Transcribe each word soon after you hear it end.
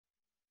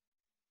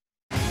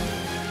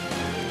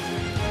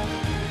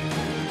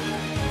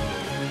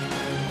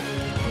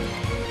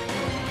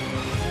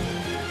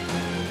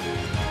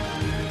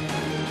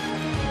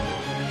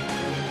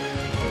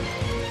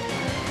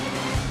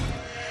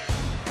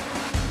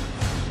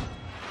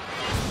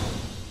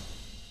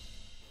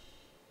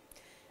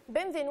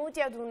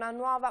Benvenuti ad una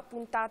nuova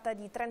puntata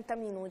di 30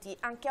 minuti.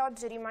 Anche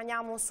oggi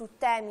rimaniamo su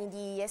temi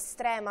di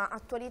estrema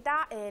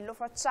attualità e lo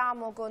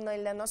facciamo con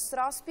il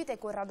nostro ospite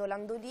Corrado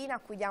L'Andolina, a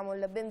cui diamo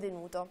il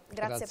benvenuto.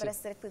 Grazie per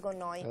essere qui con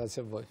noi.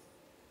 Grazie a voi.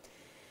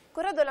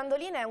 Corrado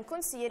L'Andolina è un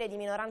consigliere di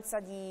minoranza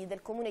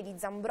del comune di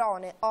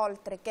Zambrone,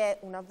 oltre che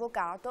un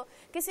avvocato,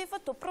 che si è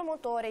fatto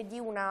promotore di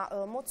una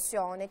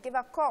mozione che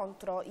va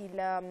contro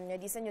il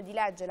disegno di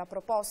legge, la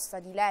proposta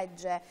di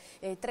legge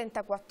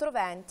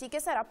 3420, che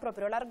sarà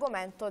proprio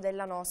l'argomento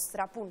della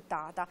nostra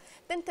puntata.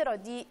 Tenterò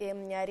di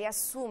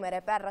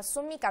riassumere per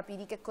sommi capi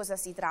di che cosa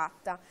si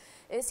tratta.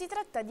 Si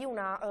tratta di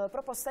una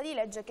proposta di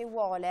legge che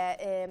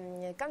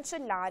vuole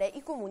cancellare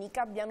i comuni che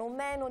abbiano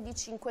meno di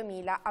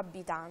 5.000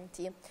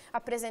 abitanti.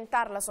 A presentarla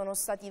sono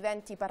stati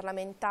 20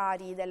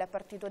 parlamentari del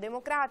Partito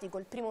Democratico,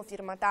 il primo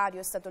firmatario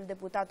è stato il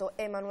deputato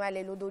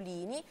Emanuele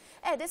Lodolini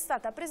ed è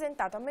stata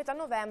presentata a metà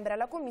novembre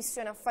alla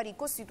Commissione Affari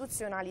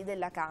Costituzionali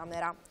della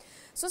Camera.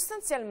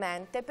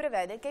 Sostanzialmente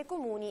prevede che i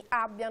comuni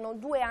abbiano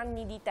 2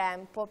 anni di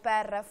tempo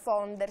per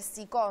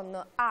fondersi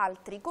con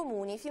altri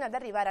comuni fino ad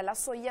arrivare alla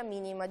soglia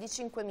minima di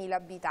 5.000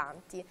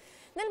 abitanti.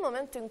 Nel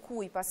momento in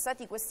cui,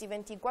 passati questi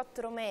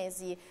 24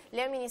 mesi,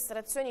 le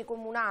amministrazioni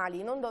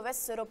comunali non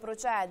dovessero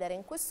procedere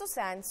in questo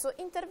senso,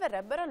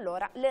 interverrebbero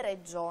allora le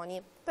regioni.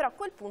 Però a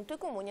quel punto i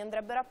comuni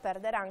andrebbero a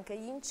perdere anche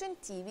gli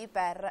incentivi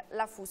per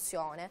la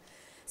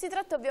fusione. Si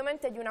tratta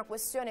ovviamente di una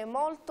questione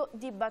molto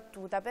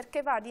dibattuta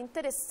perché va ad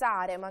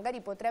interessare,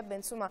 magari potrebbe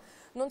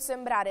non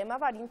sembrare, ma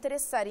va ad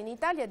interessare in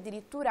Italia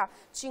addirittura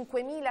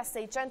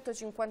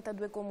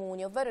 5.652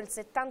 comuni, ovvero il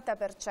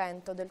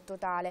 70% del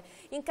totale.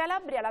 In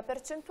Calabria la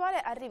percentuale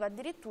arriva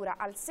addirittura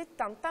al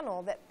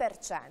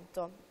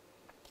 79%.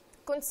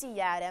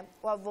 Consigliere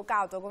o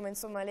avvocato, come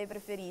lei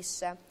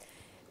preferisce.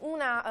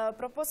 Una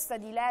proposta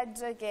di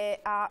legge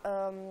che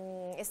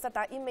è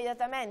stata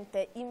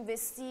immediatamente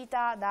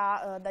investita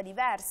da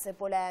diverse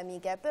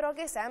polemiche, però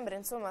che sembra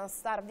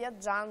star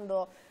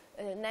viaggiando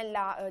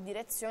nella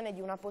direzione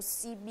di una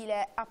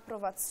possibile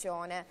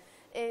approvazione.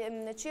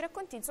 Ci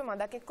racconti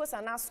da che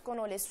cosa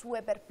nascono le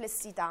sue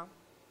perplessità?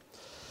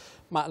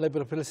 Ma le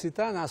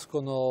perplessità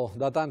nascono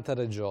da tante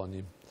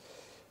ragioni.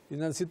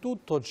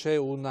 Innanzitutto c'è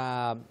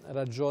una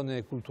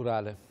ragione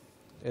culturale.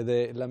 Ed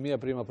è la mia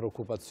prima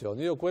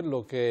preoccupazione. Io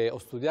quello che ho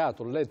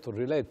studiato, ho letto, ho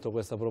riletto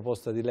questa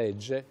proposta di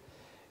legge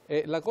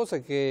e la cosa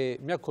che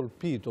mi ha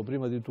colpito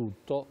prima di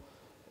tutto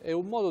è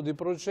un modo di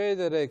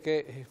procedere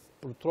che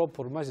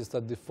purtroppo ormai si sta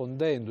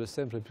diffondendo e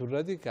sempre più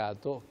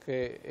radicato,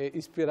 che è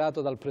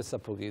ispirato dal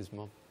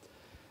pressappochismo.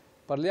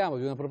 Parliamo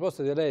di una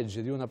proposta di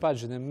legge di 1,5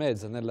 pagine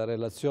nella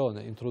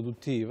relazione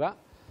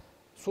introduttiva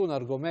su un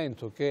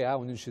argomento che ha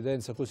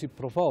un'incidenza così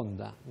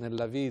profonda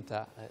nella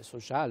vita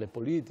sociale,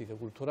 politica,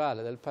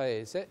 culturale del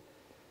Paese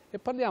e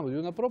parliamo di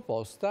una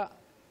proposta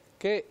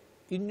che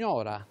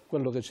ignora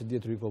quello che c'è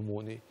dietro i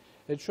comuni,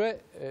 e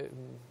cioè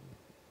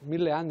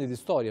 1000 anni di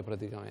storia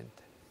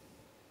praticamente.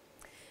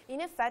 In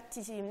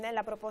effetti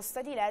nella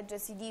proposta di legge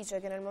si dice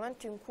che nel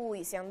momento in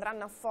cui si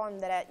andranno a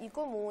fondere i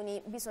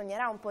comuni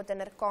bisognerà un po'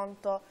 tener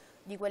conto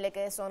di quelle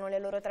che sono le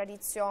loro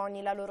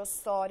tradizioni, la loro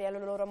storia, la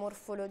loro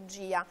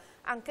morfologia,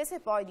 anche se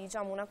poi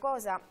una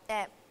cosa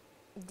è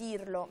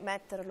dirlo,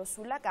 metterlo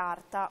sulla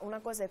carta,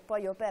 una cosa è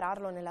poi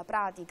operarlo nella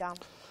pratica.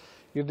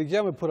 Il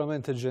richiamo è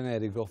puramente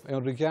generico, è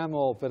un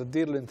richiamo, per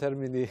dirlo in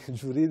termini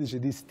giuridici,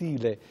 di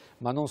stile,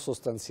 ma non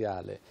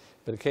sostanziale,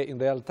 perché in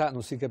realtà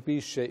non si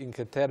capisce in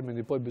che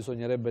termini poi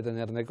bisognerebbe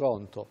tenerne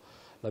conto.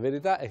 La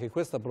verità è che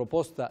questa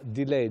proposta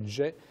di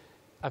legge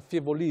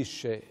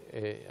affievolire,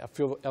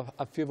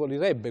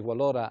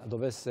 qualora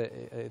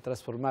dovesse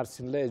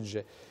trasformarsi in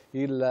legge,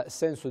 il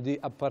senso di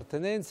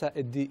appartenenza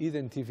e di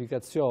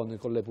identificazione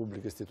con le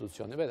pubbliche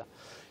istituzioni. Veda,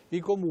 i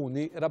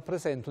comuni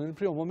rappresentano il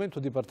primo momento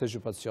di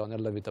partecipazione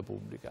alla vita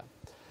pubblica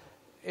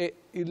e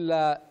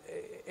la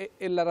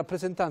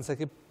rappresentanza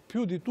che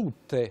più di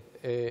tutte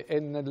è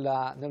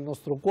nel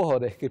nostro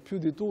cuore, che più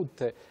di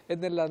tutte è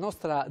nella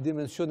nostra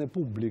dimensione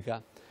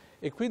pubblica.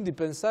 E quindi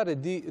pensare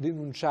di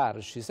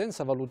rinunciarci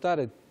senza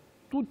valutare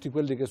tutti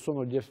quelli che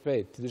sono gli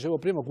effetti, dicevo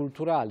prima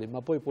culturali,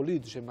 ma poi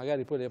politici e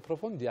magari poi li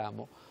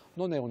approfondiamo,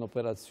 non è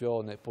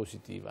un'operazione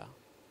positiva.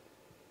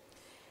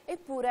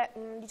 Eppure,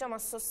 a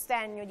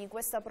sostegno di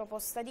questa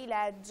proposta di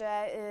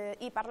legge,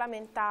 i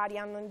parlamentari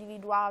hanno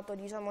individuato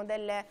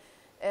delle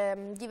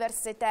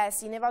diverse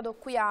tesi. Ne vado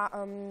qui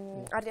a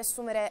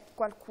riassumere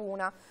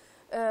qualcuna.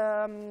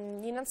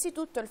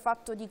 Innanzitutto il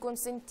fatto di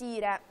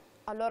consentire,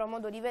 a loro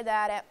modo di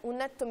vedere, un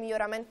netto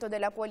miglioramento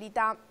della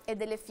qualità e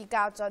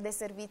dell'efficacia dei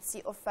servizi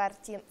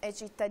offerti ai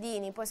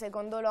cittadini. Poi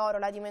secondo loro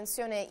la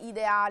dimensione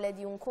ideale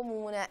di un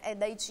comune è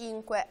dai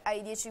 5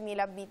 ai 10.000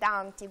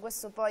 abitanti.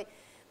 Questo poi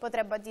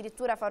potrebbe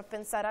addirittura far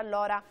pensare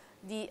allora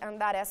di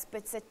andare a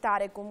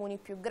spezzettare comuni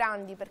più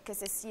grandi, perché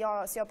se si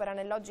opera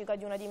nella logica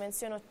di una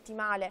dimensione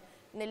ottimale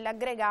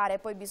nell'aggregare,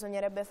 poi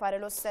bisognerebbe fare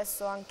lo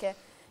stesso anche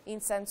in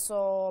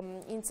senso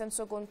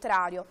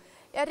contrario.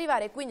 e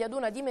arrivare quindi ad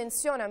una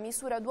dimensione a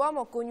misura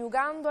d'uomo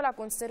coniugandola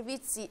con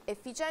servizi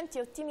efficienti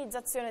e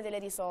ottimizzazione delle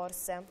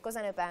risorse.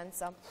 Cosa ne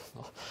pensa?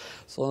 No,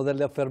 sono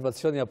delle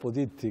affermazioni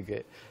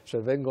apodittiche,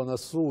 cioè vengono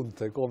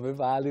assunte come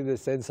valide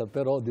senza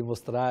però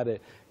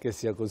dimostrare che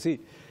sia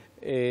così.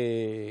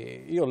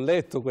 E io ho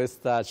letto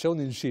c'è un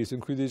inciso in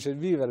cui dice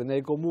vivere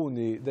nei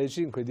comuni dai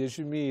 5 ai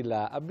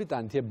 10.000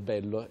 abitanti è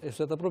bello, è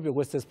stata proprio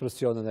questa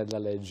espressione nella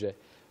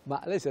legge.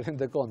 Ma lei si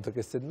rende conto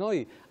che se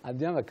noi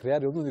andiamo a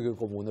creare un unico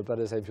comune, per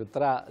esempio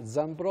tra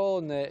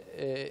Zambrone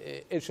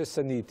e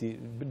Cessaniti,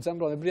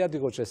 Zambrone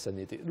Briatico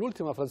Cessaniti,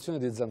 l'ultima frazione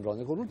di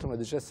Zambrone con l'ultima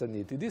di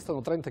Cessaniti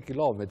distano 30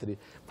 km,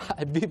 ma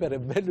vivere è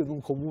bello in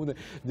un comune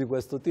di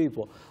questo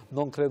tipo?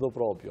 Non credo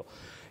proprio.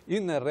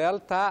 In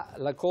realtà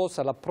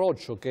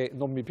l'approccio che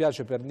non mi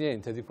piace per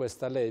niente di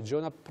questa legge è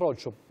un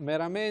approccio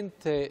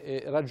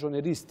meramente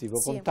ragionieristico,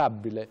 sì,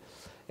 contabile,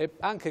 e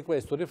anche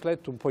questo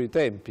riflette un po' i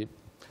tempi,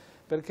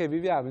 perché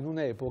viviamo in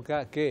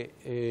un'epoca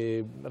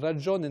che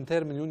ragiona in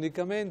termini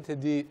unicamente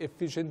di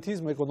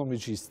efficientismo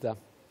economicista,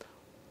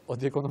 o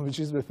di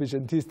economicismo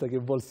efficientista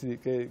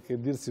che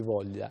dir si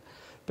voglia,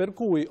 per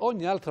cui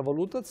ogni altra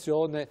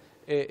valutazione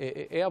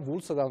è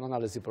avulsa da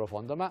un'analisi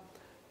profonda. Ma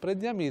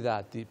prendiamo i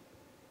dati.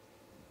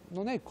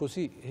 Non è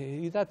così,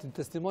 i dati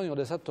testimoniano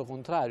l'esatto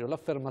contrario,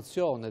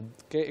 l'affermazione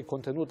che è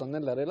contenuta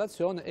nella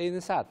relazione è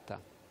inesatta.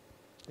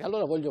 E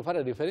allora voglio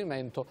fare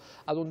riferimento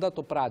ad un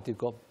dato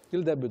pratico,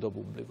 il debito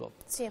pubblico.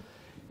 Sì. Il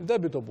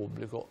debito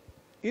pubblico,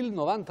 il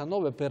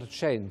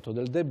 99%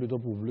 del debito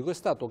pubblico è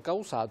stato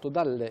causato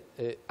dalle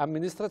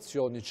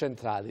amministrazioni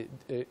centrali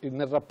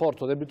nel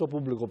rapporto debito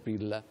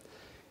pubblico-PIL.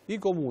 I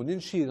comuni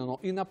incidono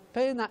in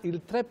appena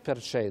il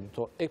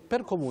 3% e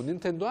per comuni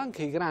intendo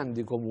anche i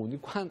grandi comuni,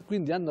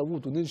 quindi hanno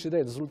avuto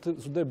un'incidenza sul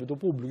debito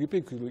pubblico i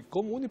piccoli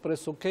comuni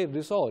pressoché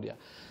irrisoria.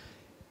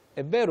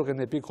 È vero che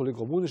nei piccoli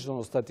comuni ci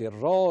sono stati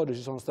errori,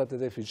 ci sono state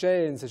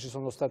deficienze, ci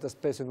sono state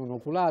spese non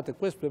oculate,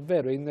 questo è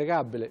vero, è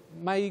innegabile,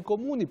 ma i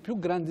comuni più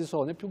grandi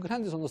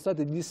sono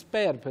stati gli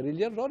sperperi,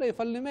 gli errori e i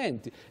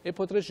fallimenti, e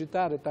potrei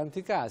citare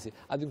tanti casi,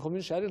 ad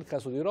incominciare il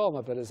caso di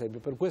Roma per esempio.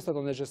 Per cui è stato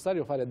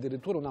necessario fare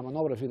addirittura una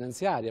manovra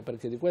finanziaria,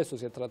 perché di questo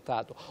si è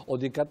trattato, o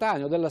di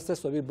Catania o della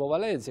stessa Vibo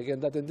Valentia che è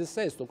andata in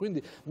dissesto.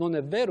 Quindi non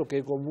è vero che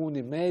i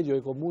comuni medio e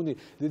i comuni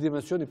di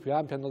dimensioni più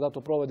ampie hanno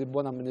dato prova di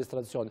buona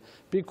amministrazione.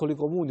 Piccoli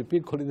comuni,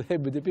 piccoli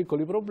debiti,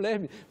 piccoli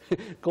problemi,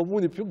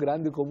 comuni più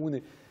grandi,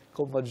 comuni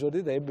con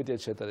maggiori debiti,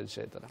 eccetera,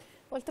 eccetera.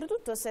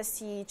 Oltretutto, se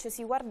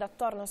si guarda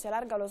attorno, si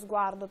allarga lo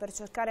sguardo per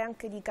cercare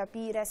anche di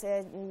capire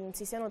se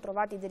si siano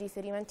trovati dei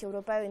riferimenti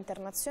europei o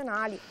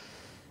internazionali,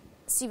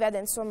 si vede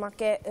insomma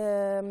che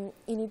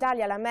in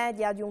Italia la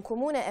media di un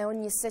comune è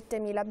ogni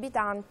 7.000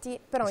 abitanti,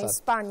 però esatto, in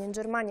Spagna e in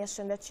Germania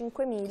scende a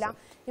 5.000, esatto,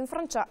 in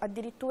Francia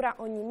addirittura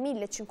ogni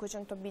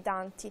 1.500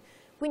 abitanti.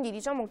 Quindi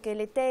diciamo che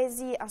le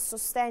tesi a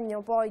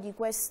sostegno poi di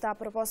questa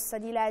proposta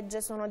di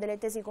legge sono delle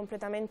tesi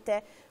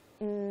completamente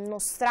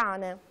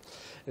nostrane.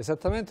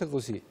 Esattamente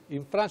così.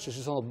 In Francia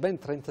ci sono ben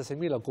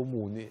 36.000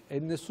 comuni e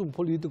nessun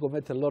politico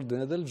mette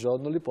all'ordine del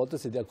giorno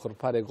l'ipotesi di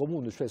accorpare i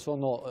comuni, cioè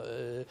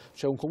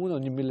c'è un comune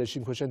ogni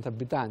 1.500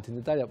 abitanti, in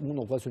Italia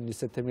uno quasi ogni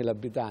 7.000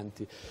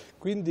 abitanti,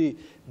 quindi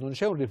non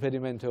c'è un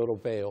riferimento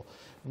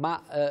europeo.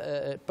 Ma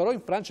però in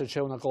Francia c'è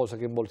una cosa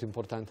che è molto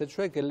importante,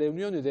 cioè che le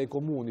unioni dei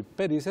comuni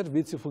per i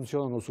servizi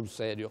funzionano sul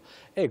serio.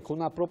 Ecco,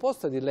 una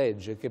proposta di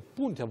legge che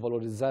punti a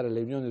valorizzare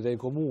le unioni dei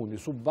comuni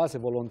su base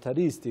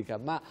volontaristica,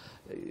 ma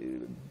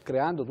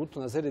creando tutta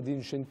una serie di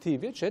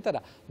incentivi, eccetera,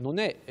 non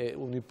è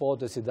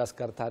un'ipotesi da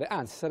scartare,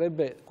 anzi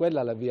sarebbe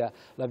quella la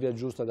via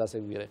giusta da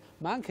seguire.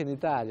 Ma anche in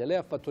Italia, lei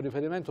ha fatto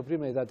riferimento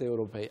prima ai dati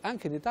europei,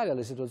 anche in Italia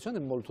la situazione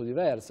è molto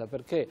diversa,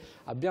 perché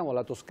abbiamo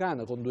la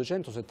Toscana con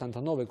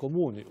 279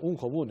 comuni, un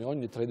comune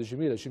ogni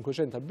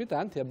 13.500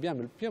 abitanti, e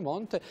abbiamo il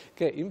Piemonte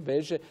che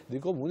invece di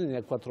comuni ne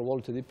ha 4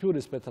 volte di più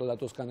rispetto alla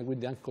Toscana,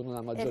 quindi anche con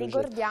una maggiore. E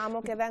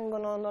ricordiamo che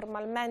vengono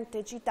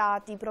normalmente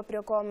citati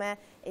proprio come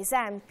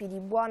esempi di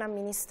buona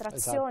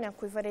amministrazione, esatto, a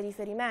cui fare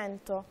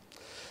riferimento.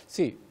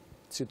 Sì.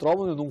 Si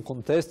trovano in un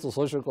contesto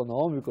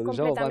socio-economico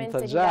diciamo,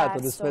 vantaggiato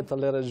rispetto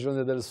alle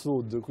regioni del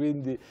sud,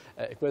 quindi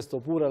questo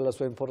pure ha la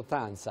sua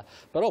importanza.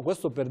 Però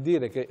questo per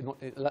dire che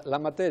la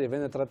materia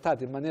viene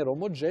trattata in maniera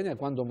omogenea,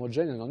 quando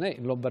omogenea non è.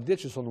 In Lombardia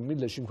ci sono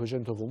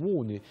 1.500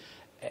 comuni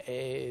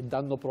e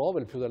danno prove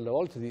il più delle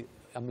volte di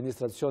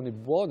amministrazioni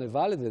buone,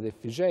 valide ed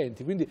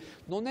efficienti, quindi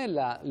non è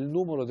il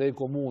numero dei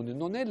comuni,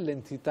 non è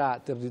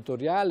l'entità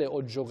territoriale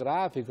o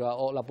geografica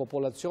o la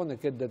popolazione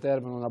che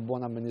determina una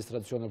buona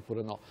amministrazione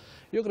oppure no.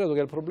 Io credo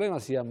che il problema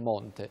sia a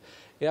monte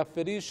e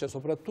afferisce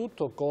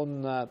soprattutto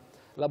con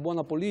la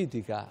buona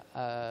politica.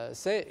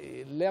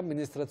 Se le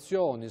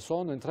amministrazioni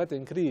sono entrate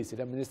in crisi,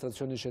 le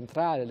amministrazioni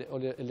centrali o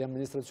le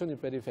amministrazioni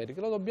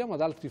periferiche, lo dobbiamo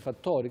ad altri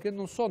fattori che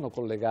non sono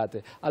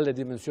collegati alle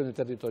dimensioni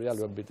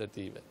territoriali o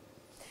abitative.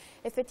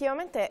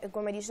 Effettivamente,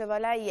 come diceva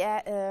lei,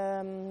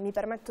 mi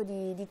permetto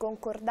di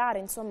concordare,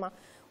 insomma,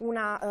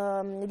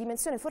 una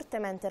dimensione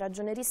fortemente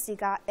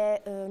ragionieristica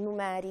e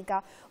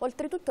numerica.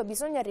 Oltretutto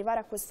bisogna arrivare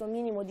a questo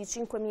minimo di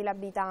 5.000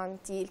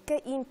 abitanti, il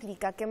che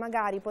implica che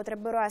magari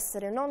potrebbero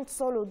essere non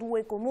solo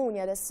 2 comuni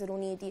ad essere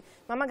uniti,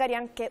 ma magari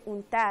anche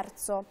un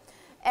terzo.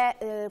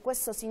 E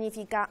questo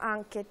significa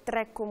anche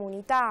 3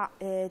 comunità,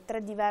 3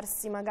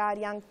 diversi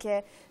magari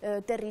anche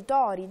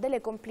territori,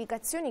 delle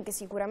complicazioni che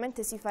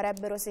sicuramente si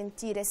farebbero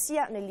sentire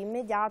sia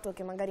nell'immediato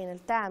che magari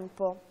nel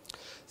tempo.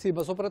 Sì,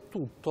 ma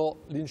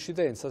soprattutto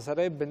l'incidenza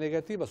sarebbe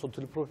negativa sotto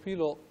il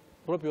profilo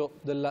proprio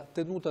della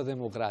tenuta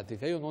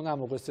democratica. Io non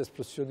amo queste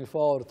espressioni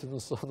forti, non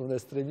sono un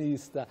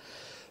estremista,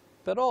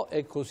 però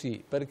è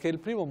così, perché il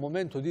primo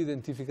momento di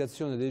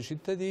identificazione dei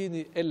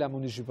cittadini è la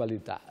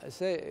municipalità.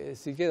 Se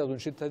si chiede ad un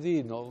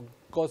cittadino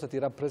cosa ti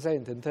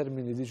rappresenta in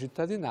termini di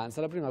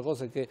cittadinanza, la prima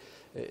cosa che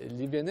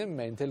gli viene in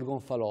mente è il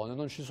gonfalone,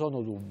 non ci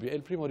sono dubbi, è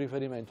il primo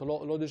riferimento,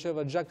 lo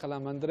diceva già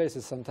Calamandrei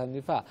 60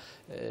 anni fa,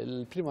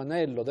 il primo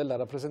anello della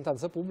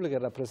rappresentanza pubblica è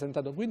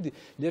rappresentato, quindi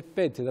gli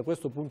effetti da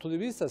questo punto di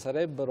vista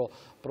sarebbero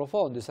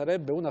profondi,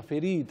 sarebbe una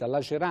ferita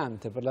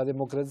lacerante per la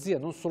democrazia,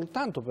 non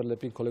soltanto per le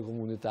piccole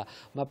comunità,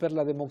 ma per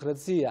la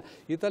democrazia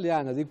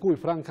italiana, di cui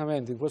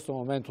francamente in questo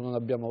momento non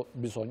abbiamo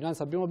bisogno,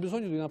 anzi abbiamo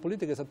bisogno di una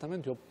politica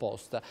esattamente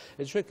opposta,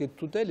 e cioè che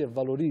tuteli e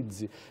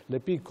valorizzi le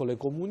piccole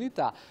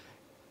comunità,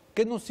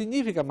 che non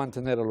significa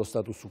mantenere lo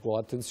status quo,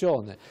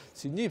 attenzione,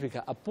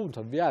 significa appunto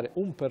avviare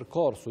un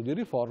percorso di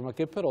riforma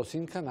che però si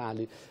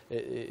incanali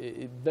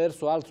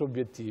verso altri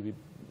obiettivi,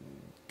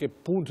 che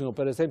puntino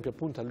per esempio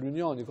appunto alle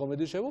unioni, come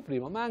dicevo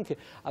prima, ma anche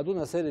ad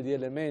una serie di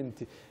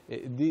elementi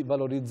di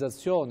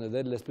valorizzazione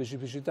delle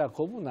specificità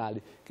comunali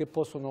che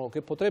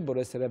potrebbero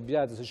essere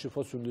avviati se ci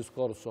fosse un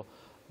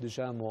discorso,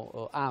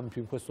 diciamo,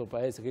 ampio in questo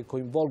Paese, che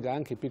coinvolga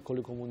anche i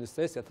piccoli comuni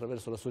stessi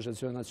attraverso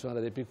l'Associazione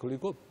Nazionale dei Piccoli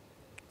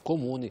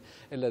Comuni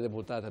e le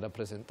deputate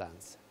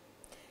rappresentanze.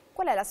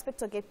 Qual è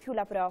l'aspetto che più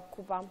la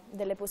preoccupa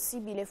delle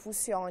possibili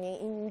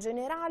fusioni in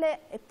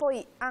generale e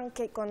poi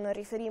anche con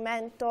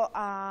riferimento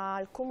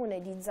al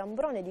comune di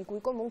Zambrone, di cui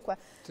comunque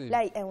sì,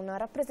 lei è un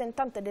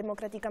rappresentante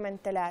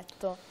democraticamente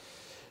eletto?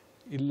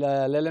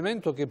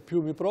 L'elemento che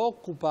più mi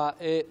preoccupa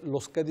è lo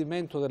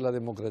scadimento della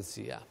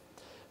democrazia,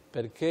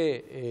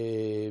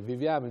 perché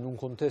viviamo in un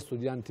contesto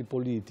di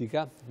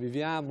antipolitica,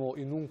 viviamo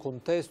in un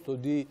contesto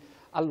di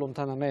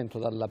allontanamento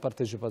dalla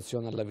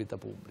partecipazione alla vita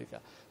pubblica.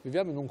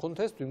 Viviamo in un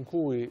contesto in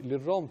cui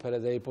l'irrompere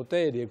dei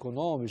poteri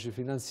economici,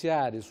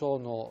 finanziari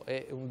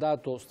è un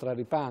dato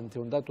straripante,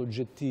 un dato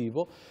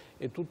oggettivo,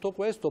 e tutto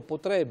questo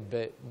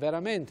potrebbe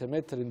veramente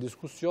mettere in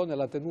discussione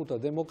la tenuta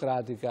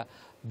democratica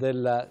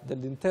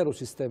dell'intero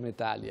sistema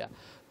Italia.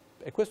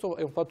 E questo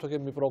è un fatto che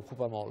mi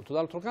preoccupa molto.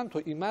 D'altro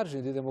canto i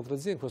margini di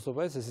democrazia in questo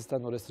Paese si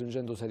stanno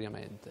restringendo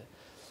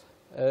seriamente.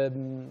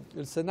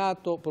 Il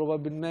Senato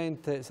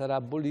probabilmente sarà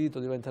abolito,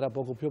 diventerà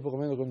poco più o poco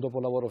meno che un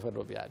dopolavoro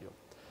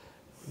ferroviario.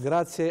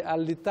 Grazie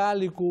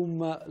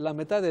all'Italicum la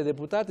metà dei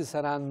deputati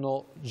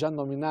saranno già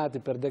nominati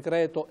per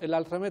decreto e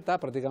l'altra metà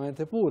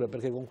praticamente pure,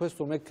 perché con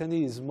questo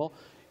meccanismo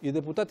i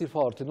deputati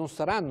forti non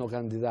saranno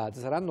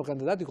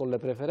candidati con le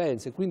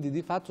preferenze, quindi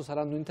di fatto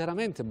saranno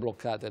interamente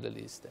bloccate le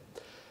liste.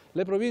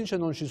 Le province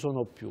non ci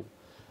sono più.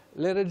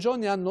 Le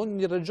regioni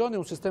ogni regione ha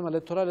un sistema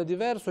elettorale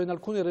diverso e in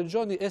alcune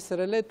regioni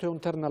essere eletto è un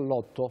terno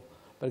all'otto,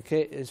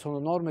 perché sono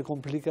norme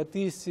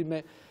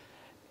complicatissime.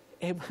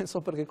 E non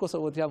so perché cosa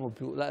votiamo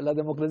più, la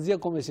democrazia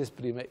come si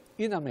esprime.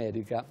 In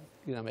America,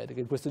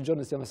 in questi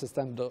giorni stiamo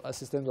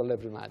assistendo alle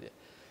primarie,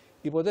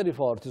 i poteri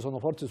forti sono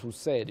forti sul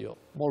serio,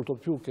 molto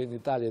più che in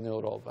Italia e in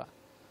Europa.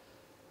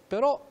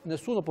 Però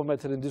nessuno può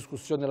mettere in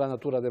discussione la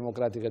natura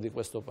democratica di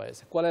questo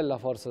Paese. Qual è la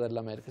forza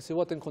dell'America? Si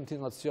vota in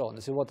continuazione,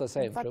 si vota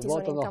sempre. Infatti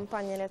sono in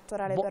campagna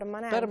elettorale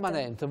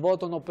permanente.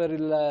 Votano per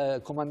il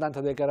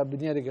comandante dei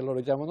carabinieri che loro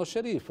chiamano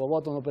sceriffo,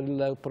 votano per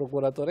il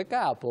procuratore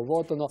capo,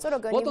 votano per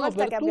tutto. Solo che ogni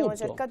volta che abbiamo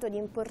cercato di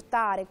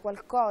importare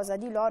qualcosa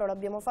di loro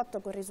l'abbiamo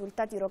fatto con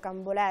risultati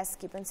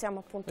rocamboleschi, pensiamo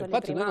appunto alle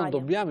primarie. Infatti noi non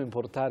dobbiamo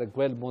importare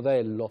quel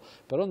modello,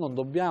 però non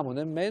dobbiamo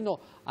nemmeno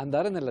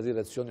andare nella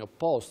direzione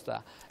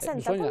opposta.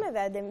 Senta, come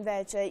vede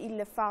invece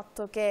il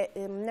fatto che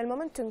nel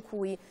momento in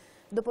cui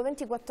dopo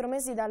 24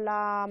 mesi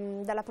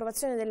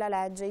dall'approvazione della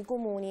legge i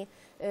comuni,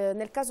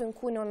 nel caso in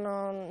cui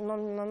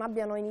non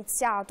abbiano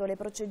iniziato le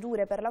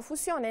procedure per la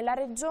fusione, la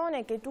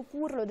regione che tout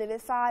court lo deve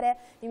fare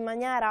in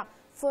maniera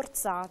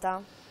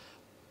forzata?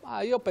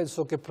 Io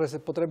penso che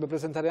potrebbe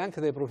presentare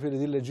anche dei profili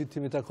di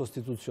legittimità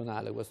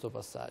costituzionale questo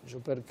passaggio,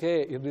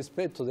 perché il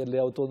rispetto delle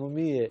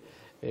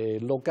autonomie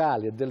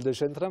locali e del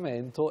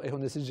decentramento è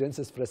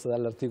un'esigenza espressa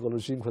dall'articolo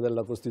 5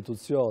 della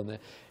Costituzione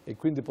e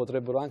quindi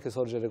potrebbero anche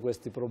sorgere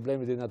questi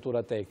problemi di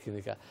natura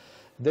tecnica.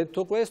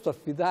 Detto questo,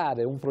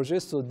 affidare un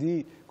processo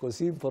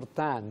così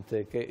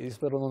importante, che io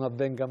spero non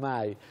avvenga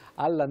mai,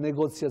 alla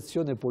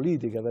negoziazione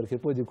politica, perché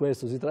poi di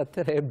questo si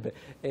tratterebbe,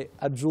 è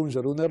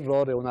aggiungere un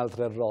errore e un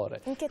altro errore.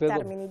 In che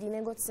termini di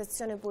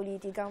negoziazione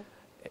politica?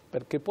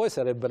 perché poi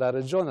sarebbe la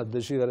regione a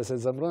decidere se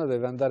Zambrone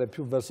deve andare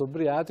più verso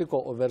Briatico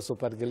o verso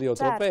Parghelio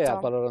Tropea, certo.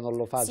 qualora non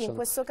lo facciano. Sì, in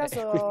questo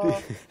caso quindi,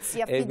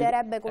 si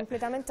affiderebbe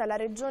completamente alla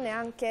regione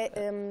anche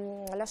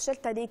la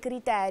scelta dei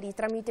criteri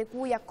tramite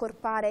cui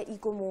accorpare i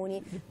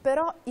comuni,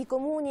 però i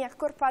comuni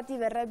accorpati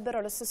verrebbero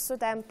allo stesso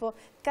tempo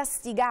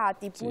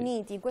castigati,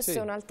 puniti, questo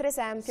è un altro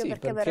esempio,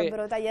 perché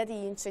verrebbero tagliati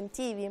gli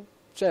incentivi.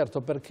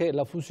 Certo, perché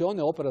la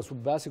fusione opera su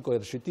basi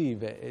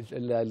coercitive,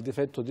 il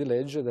difetto di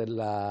legge,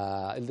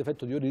 il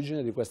difetto di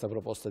origine di questa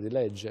proposta di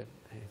legge,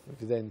 è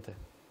evidente.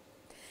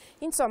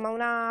 Insomma,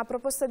 una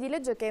proposta di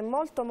legge che è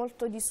molto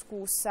molto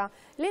discussa.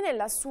 Lei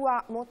nella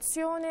sua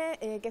mozione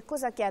che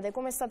cosa chiede?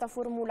 Come è stata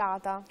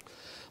formulata?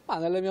 Ma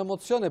nella mia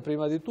mozione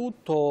prima di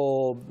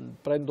tutto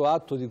prendo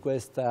atto di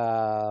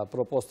questa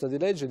proposta di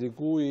legge di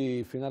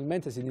cui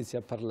finalmente si inizia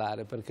a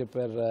parlare, perché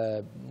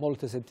per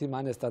molte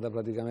settimane è stata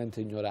praticamente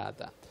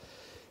ignorata.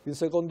 In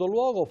secondo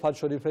luogo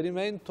faccio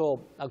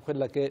riferimento a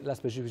quella che è la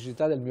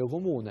specificità del mio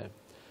comune,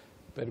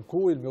 per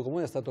cui il mio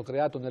comune è stato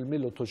creato nel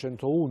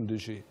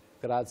 1811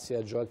 grazie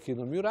a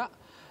Gioacchino Murat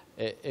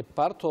e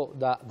parto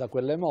da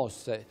quelle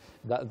mosse,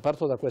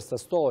 parto da questa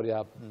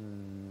storia,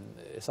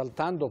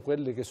 esaltando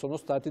quelli che sono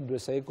stati 2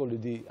 secoli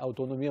di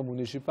autonomia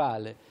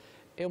municipale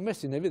e ho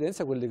messo in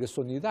evidenza quelli che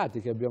sono i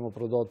dati che abbiamo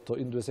prodotto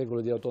in 2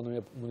 secoli di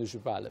autonomia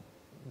municipale.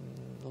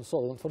 Non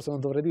so, forse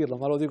non dovrei dirlo,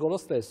 ma lo dico lo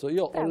stesso.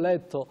 Io ho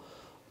letto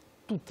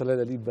tutte le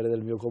delibere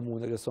del mio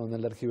comune che sono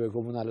nell'archivio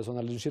comunale, sono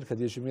all'incirca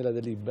 10.000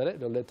 delibere,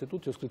 le ho lette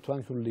tutte, ho scritto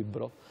anche un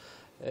libro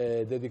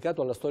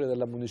dedicato alla storia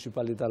della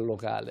municipalità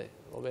locale,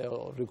 dove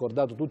ho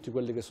ricordato tutti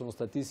quelli che sono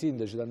stati i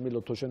sindaci dal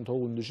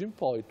 1811 in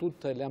poi,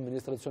 tutte le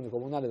amministrazioni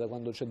comunali da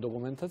quando c'è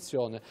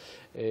documentazione,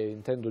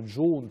 intendo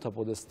giunta,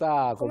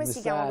 podestà, Come commissari.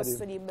 si chiama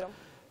questo libro?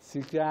 Si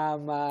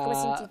chiama... Come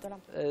si intitola?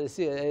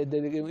 Sì, è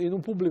in un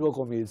pubblico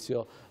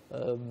comizio,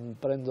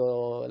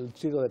 prendo il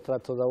titolo è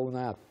tratto da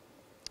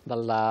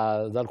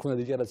alcune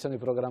dichiarazioni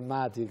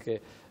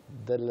programmatiche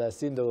del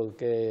sindaco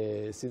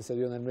che si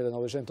inseriò nel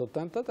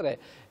 1983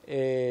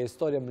 e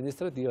storia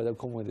amministrativa del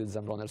comune di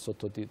Zambrone, il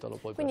sottotitolo.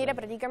 Quindi lei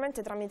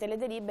praticamente tramite le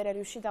delibere è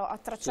riuscita a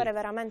tracciare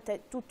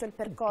veramente tutto il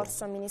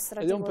percorso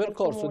amministrativo del comune. Ed è un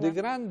percorso di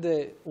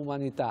grande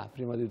umanità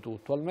prima di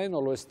tutto, almeno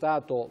lo è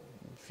stato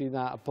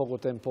fino a poco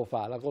tempo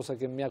fa. La cosa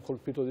che mi ha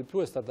colpito di più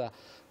è stata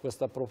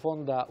questa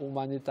profonda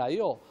umanità.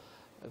 Io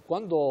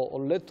quando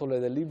ho letto le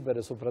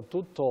delibere,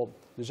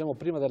 soprattutto diciamo,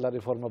 prima della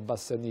riforma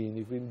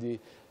Bassanini, quindi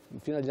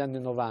fino agli anni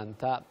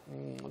 90,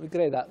 mi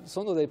creda,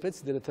 sono dei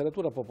pezzi di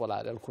letteratura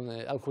popolare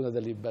alcune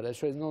delibere,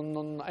 cioè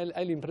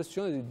hai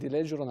l'impressione di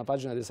leggere una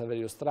pagina di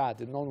Saverio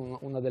Strati, non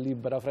una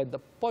delibera fredda.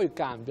 Poi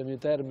cambiano i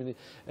termini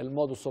e il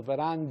modus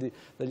operandi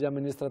degli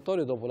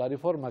amministratori, dopo la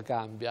riforma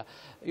cambia.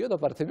 Io da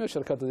parte mia ho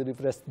cercato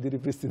di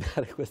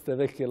ripristinare queste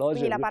vecchie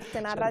logiche. Quindi la parte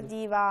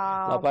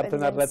narrativa La parte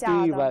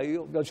narrativa,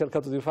 io ho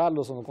cercato di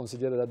farlo, sono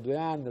consigliere da 2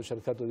 anni, ho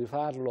cercato di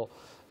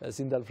farlo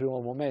sin dal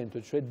primo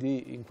momento, cioè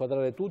di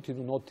inquadrare tutti in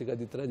un'ottica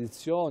di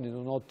tradizioni, in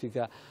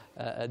un'ottica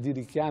di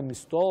richiami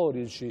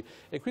storici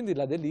e quindi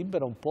la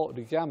delibera un po'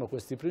 richiama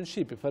questi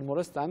principi, fermo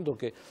restando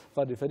che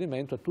fa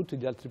riferimento a tutti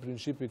gli altri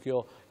principi che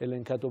ho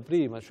elencato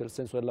prima, cioè il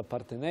senso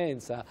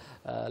dell'appartenenza,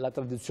 la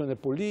tradizione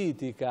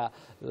politica,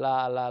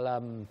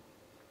 il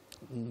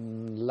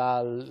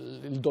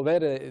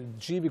dovere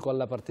civico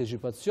alla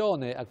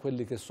partecipazione a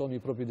quelli che sono i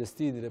propri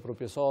destini, le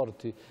proprie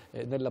sorti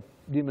nella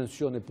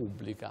dimensione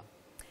pubblica.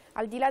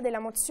 Al di là della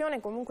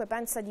mozione comunque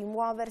pensa di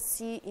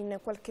muoversi in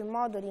qualche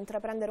modo, di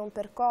intraprendere un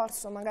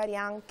percorso magari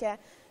anche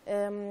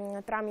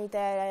tramite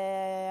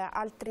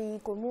altri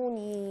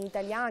comuni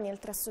italiani,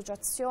 altre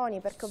associazioni,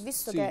 perché ho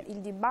visto che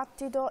il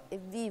dibattito è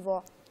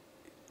vivo.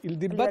 Il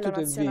dibattito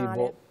è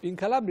vivo, in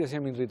Calabria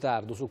siamo in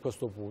ritardo su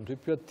questo punto, i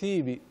più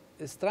attivi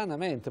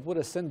stranamente, pur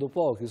essendo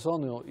pochi,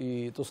 sono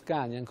i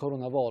toscani ancora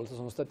una volta,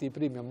 sono stati i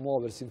primi a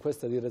muoversi in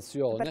questa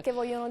direzione. Perché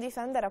vogliono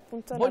difendere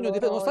appunto la loro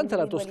nonostante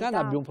la Toscana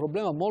abbia un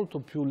problema molto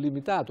più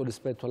limitato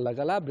rispetto alla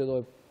Calabria,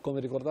 dove, come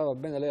ricordava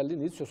bene lei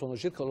all'inizio, sono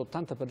circa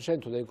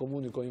l'80% dei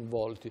comuni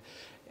coinvolti.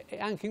 E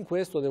anche in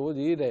questo devo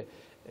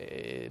dire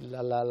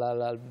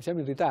siamo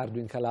in ritardo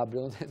in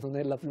Calabria, non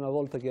è la prima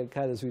volta che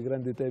accade sui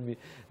grandi temi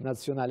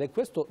nazionali e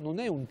questo non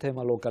è un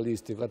tema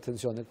localistico,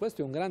 attenzione,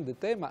 questo è un grande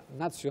tema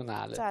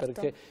nazionale,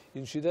 perché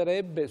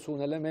inciderebbe su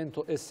un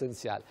elemento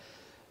essenziale.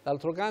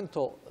 D'altro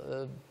canto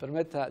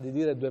permetta di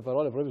dire 2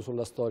 parole proprio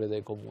sulla storia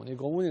dei comuni. I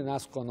comuni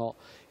hanno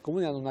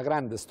una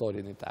grande storia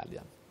in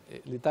Italia.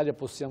 L'Italia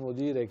possiamo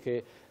dire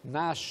che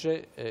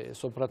nasce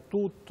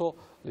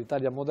soprattutto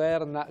l'Italia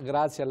moderna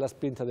grazie alla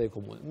spinta dei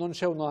comuni. Non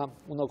c'è una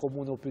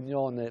comune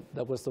opinione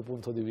da questo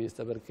punto di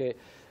vista, perché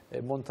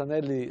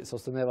Montanelli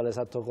sosteneva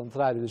l'esatto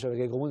contrario, diceva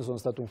che i comuni sono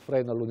stati un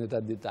freno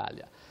all'unità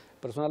d'Italia.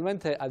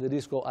 Personalmente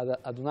aderisco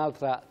ad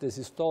un'altra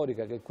tesi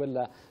storica, che è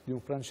quella di un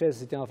francese,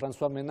 si chiama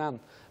François Menand,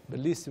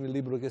 bellissimo il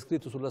libro che ha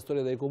scritto sulla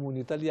storia dei comuni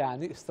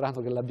italiani,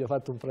 strano che l'abbia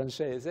fatto un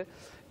francese,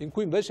 in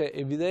cui invece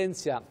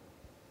evidenzia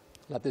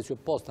la tesi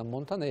opposta a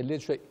Montanelli,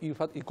 cioè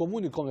i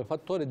comuni come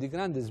fattore di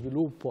grande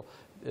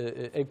sviluppo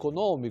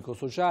economico,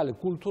 sociale,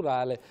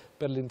 culturale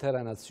per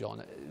l'intera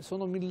nazione.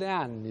 Sono 1000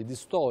 anni di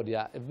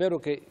storia, è vero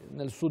che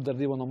nel sud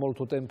arrivano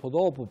molto tempo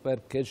dopo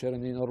perché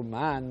c'erano i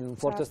Normanni, un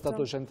forte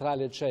stato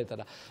centrale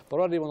eccetera,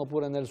 però arrivano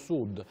pure nel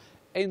sud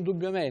e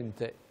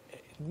indubbiamente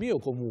il mio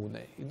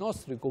comune, i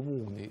nostri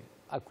comuni,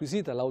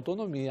 acquisita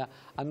l'autonomia,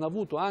 hanno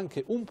avuto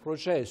anche un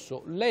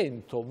processo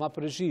lento ma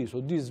preciso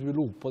di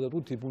sviluppo da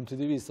tutti i punti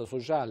di vista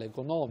sociale,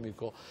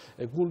 economico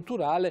e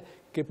culturale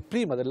che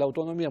prima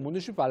dell'autonomia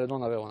municipale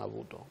non avevano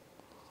avuto.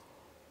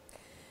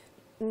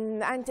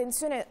 Ha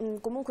intenzione,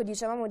 comunque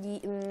dicevamo,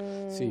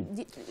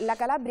 la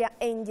Calabria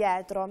è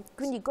indietro,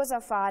 quindi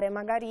cosa fare?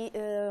 Magari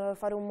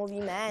fare un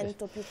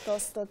movimento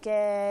piuttosto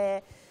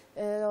che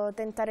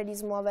tentare di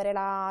smuovere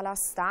la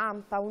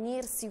stampa,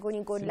 unirsi con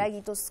i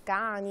colleghi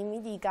toscani,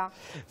 mi dica.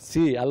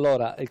 Sì,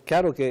 allora è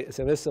chiaro che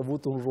se avesse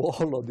avuto un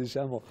ruolo,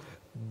 diciamo,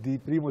 di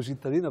primo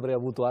cittadino avrei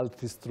avuto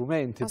altri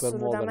strumenti per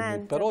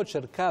muovermi, però ho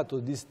cercato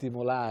di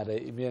stimolare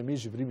i miei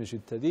amici primi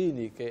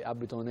cittadini che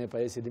abitano nei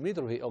paesi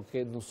limitrofi o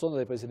che non sono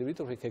dei paesi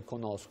limitrofi che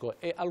conosco,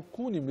 e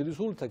alcuni mi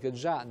risulta che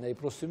già nei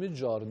prossimi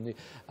giorni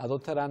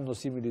adotteranno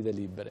simili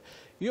delibere.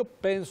 Io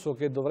penso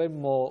che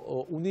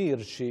dovremmo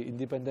unirci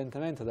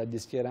indipendentemente dagli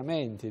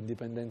schieramenti,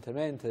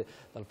 indipendentemente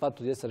dal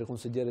fatto di essere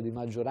consigliere di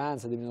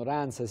maggioranza, di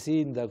minoranza,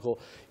 sindaco,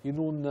 in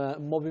un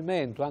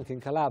movimento anche in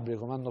Calabria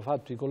come hanno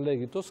fatto i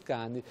colleghi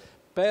toscani,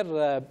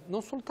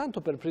 non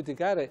soltanto per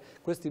criticare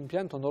questo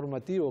impianto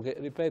normativo che,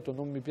 ripeto,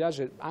 non mi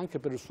piace anche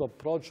per il suo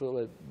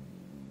approccio,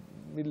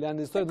 1000 anni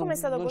di storia, come è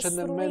stato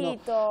costruito, nemmeno,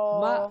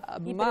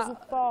 i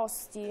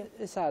presupposti.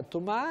 Esatto,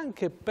 ma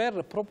anche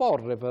per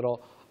proporre però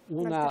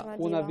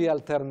una via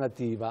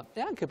alternativa e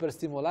anche per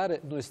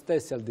stimolare noi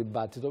stessi al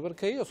dibattito,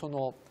 perché io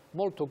sono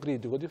molto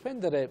critico.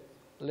 Difendere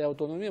le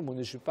autonomie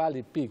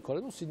municipali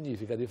piccole non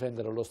significa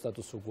difendere lo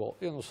status quo.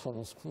 Io non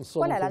sono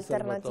Qual è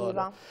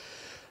l'alternativa?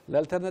 Le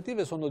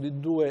alternative sono di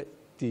due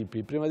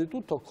tipi. Prima di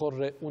tutto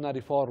occorre una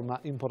riforma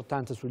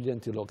importante sugli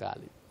enti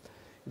locali.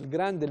 Il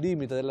grande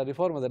limite della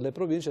riforma delle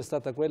province è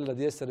stata quella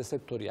di essere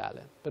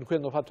settoriale, per cui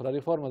hanno fatto la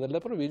riforma delle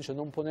province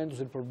non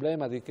ponendosi il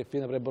problema di che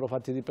fine avrebbero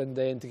fatto i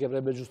dipendenti, che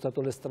avrebbe aggiustato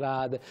le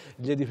strade,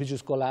 gli edifici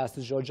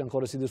scolastici. Oggi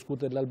ancora si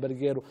discute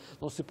dell'alberghiero.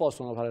 Non si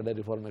possono fare le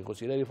riforme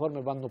così, le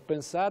riforme vanno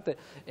pensate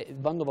e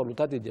vanno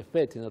valutati gli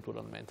effetti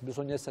naturalmente,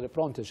 bisogna essere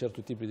pronti a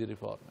certi tipi di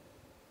riforme.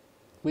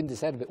 Quindi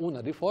serve una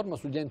riforma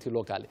sugli enti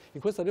locali.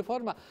 In questa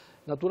riforma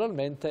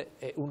naturalmente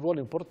un ruolo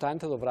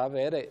importante dovrà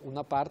avere,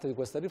 una parte di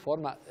questa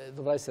riforma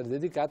dovrà essere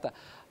dedicata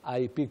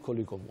ai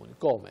piccoli comuni.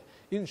 Come?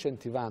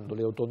 Incentivando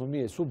le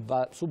autonomie su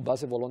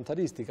base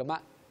volontaristica, ma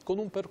con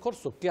un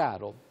percorso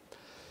chiaro.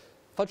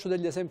 Faccio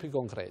degli esempi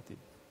concreti.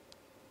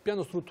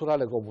 Piano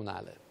strutturale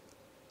comunale.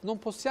 Non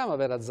possiamo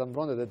avere a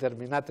Zambrone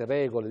determinate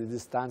regole di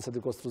distanza di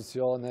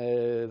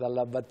costruzione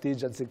dalla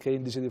battigia anziché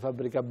indice di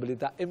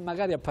fabbricabilità e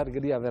magari a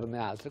Pargheria averne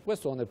altre.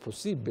 Questo non è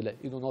possibile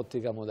in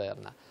un'ottica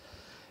moderna.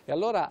 E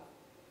allora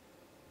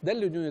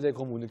delle unioni dei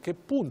comuni che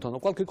puntano,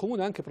 qualche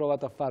comune ha anche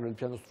provato a farlo il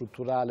piano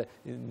strutturale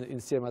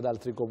insieme ad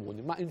altri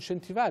comuni, ma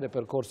incentivare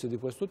percorsi di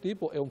questo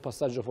tipo è un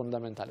passaggio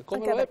fondamentale.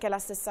 Anche perché è la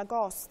stessa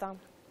costa.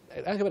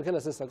 Anche perché è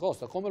la stessa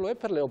costa, come lo è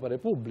per le opere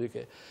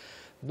pubbliche.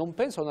 Non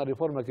penso a una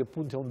riforma che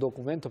punti a un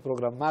documento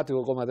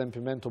programmatico come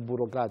adempimento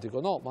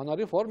burocratico, no, ma una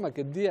riforma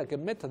che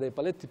metta dei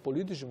paletti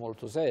politici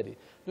molto seri.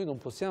 Noi non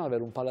possiamo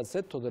avere un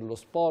palazzetto dello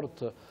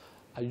sport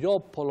a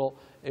Ioppolo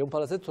e un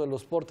palazzetto dello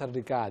sport a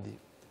Ricadi.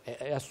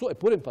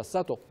 Eppure in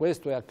passato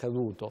questo è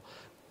accaduto.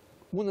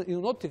 In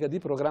un'ottica di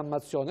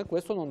programmazione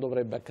questo non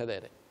dovrebbe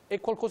accadere. E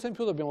qualcosa in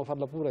più dobbiamo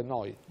farla pure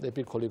noi, dei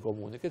piccoli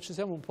comuni, che ci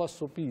siamo un po'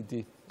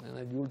 assopiti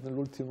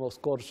nell'ultimo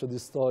scorcio di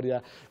storia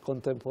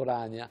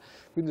contemporanea.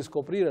 Quindi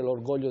scoprire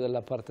l'orgoglio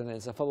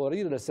dell'appartenenza,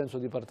 favorire il senso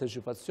di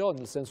partecipazione,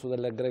 il senso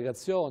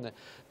dell'aggregazione.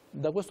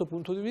 Da questo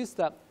punto di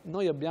vista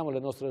noi abbiamo le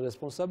nostre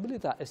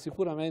responsabilità e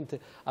sicuramente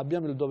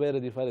abbiamo il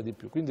dovere di fare di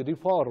più. Quindi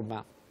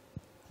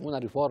una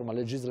riforma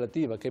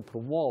legislativa che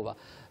promuova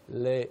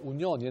le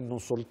unioni e non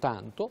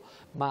soltanto,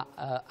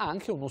 ma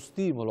anche uno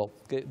stimolo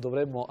che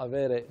dovremmo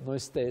avere noi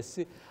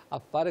stessi a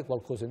fare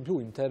qualcosa in più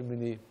in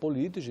termini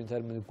politici, in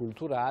termini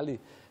culturali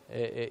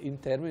e in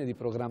termini di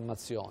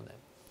programmazione.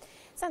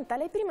 Senta,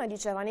 lei prima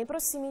diceva nei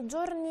prossimi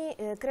giorni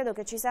credo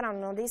che ci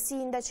saranno dei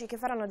sindaci che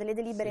faranno delle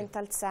delibere in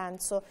tal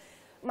senso.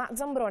 Ma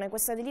Zambrone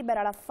questa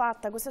delibera l'ha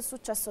fatta? Cosa è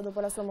successo dopo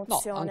la sua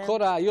mozione? No,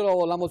 ancora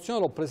io la mozione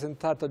l'ho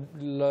presentata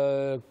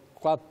il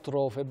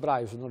 4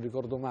 febbraio, se non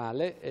ricordo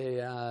male, e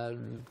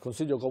il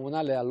Consiglio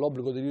Comunale ha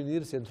l'obbligo di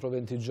riunirsi entro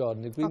 20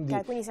 giorni. Quindi,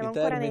 quindi siamo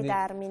ancora nei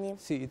termini.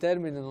 Sì, i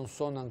termini non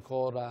sono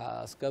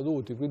ancora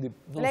scaduti. Quindi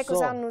Lei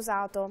cosa hanno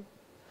usato?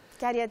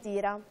 Che aria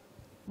tira?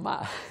 Ma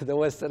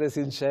devo essere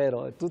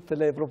sincero, tutte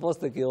le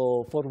proposte che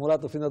ho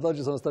formulato fino ad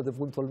oggi sono state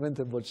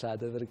puntualmente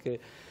bocciate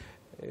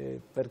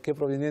perché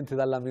provenienti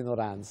dalla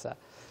minoranza.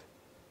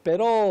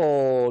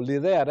 Però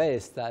l'idea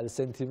resta, il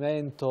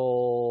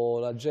sentimento,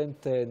 la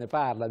gente ne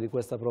parla di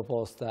questa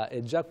proposta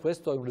e già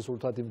questo è un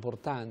risultato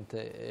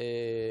importante,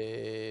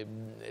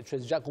 cioè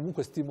già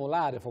comunque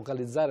stimolare,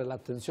 focalizzare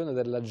l'attenzione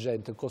della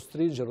gente,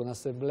 costringere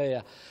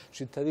un'assemblea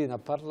cittadina a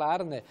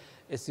parlarne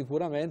è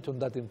sicuramente un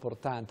dato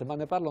importante, ma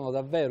ne parlano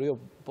davvero. Io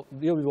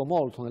vivo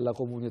molto nella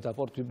comunità,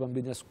 porto i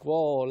bambini a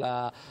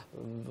scuola,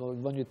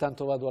 ogni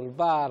tanto vado al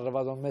bar,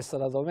 vado a messa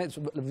la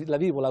domenica, la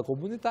vivo la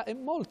comunità e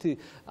molti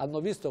hanno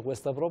visto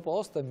questa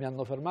proposta e mi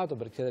hanno fermato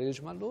per chiedere,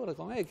 dice, ma allora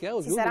com'è che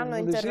oggi si saranno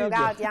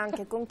interrogati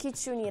anche con chi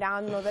ci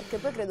uniranno, perché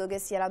poi credo che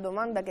sia la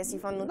domanda che si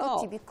fanno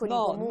tutti i piccoli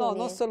comuni. No,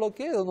 non se lo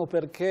chiedono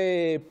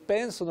perché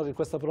pensano che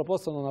questa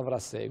proposta non avrà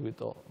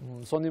seguito.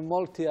 Sono in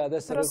molti ad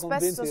essere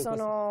convinti. Però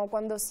spesso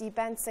quando si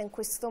pensa in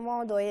questo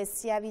modo e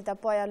si evita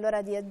poi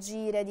allora di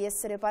agire, di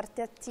essere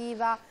parte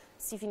attiva,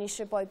 si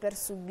finisce poi per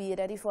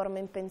subire riforme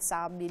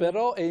impensabili.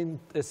 Però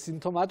è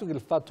sintomatico il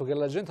fatto che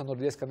la gente non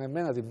riesca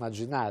nemmeno ad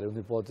immaginare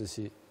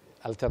un'ipotesi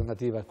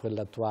alternativa a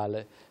quella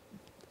attuale.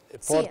 È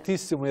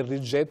fortissimo il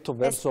rigetto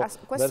verso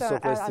questo è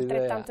questa idea.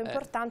 altrettanto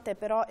importante,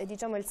 però è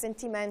diciamo, il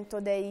sentimento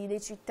dei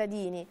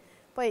cittadini.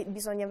 Poi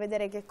bisogna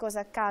vedere che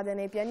cosa accade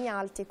nei piani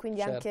alti e quindi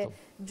è anche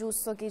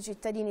giusto che i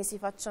cittadini si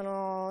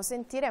facciano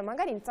sentire,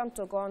 magari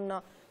intanto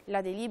con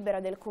la delibera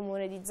del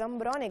comune di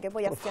Zambrone, che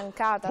poi è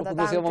affiancata da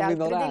tante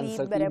altre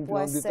delibere, può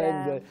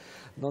essere...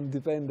 non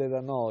dipende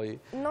da noi.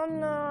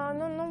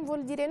 Non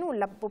vuol dire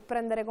nulla, può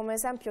prendere come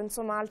esempio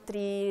insomma,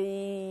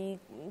 altri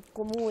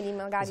comuni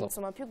magari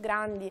insomma, più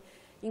grandi,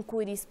 in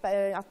cui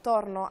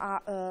attorno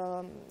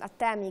a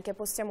temi che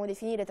possiamo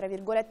definire tra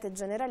virgolette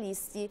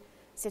generalisti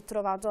si è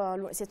trovata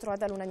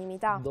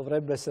l'unanimità.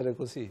 Dovrebbe essere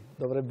così,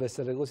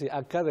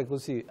 accade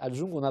così.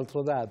 Aggiungo un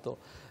altro dato,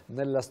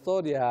 nella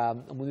storia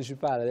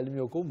municipale del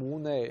mio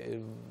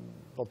comune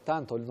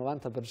l'80 o il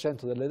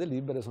 90% delle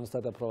delibere sono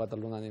state approvate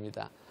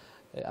all'unanimità.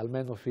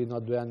 Almeno fino a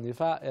 2 anni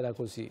fa era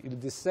così. Il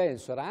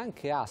dissenso era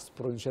anche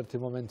aspro in certi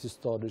momenti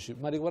storici,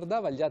 ma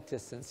riguardava gli atti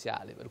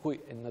essenziali, per cui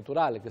è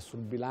naturale che sul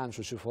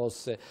bilancio ci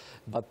fosse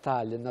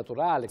battaglia, è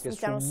naturale che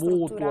su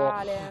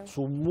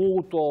un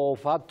mutuo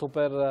fatto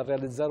per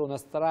realizzare una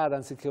strada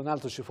anziché un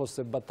altro ci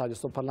fosse battaglia.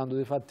 Sto parlando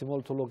di fatti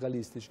molto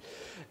localistici.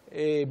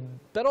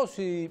 Però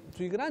sui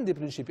grandi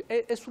principi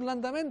e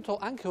sull'andamento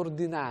anche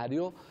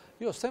ordinario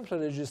io ho sempre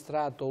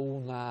registrato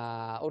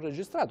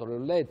le ho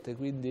lette,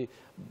 quindi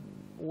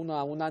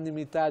una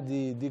unanimità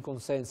di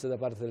consensi da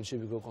parte del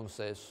civico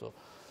consesso.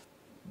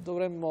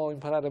 Dovremmo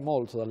imparare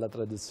molto dalla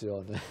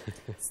tradizione.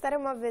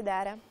 Staremo a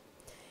vedere.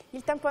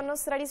 Il tempo a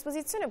nostra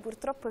disposizione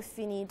purtroppo è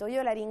finito.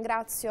 Io la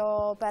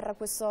ringrazio per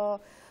questa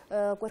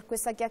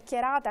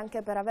chiacchierata,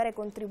 anche per aver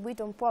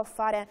contribuito un po' a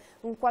fare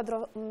un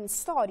quadro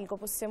storico,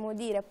 possiamo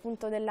dire,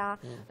 appunto della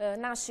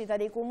nascita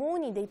dei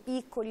comuni, dei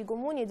piccoli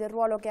comuni e del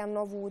ruolo che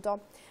hanno avuto.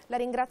 La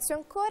ringrazio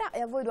ancora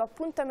e a voi do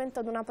appuntamento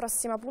ad una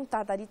prossima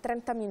puntata di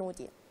 30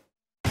 minuti.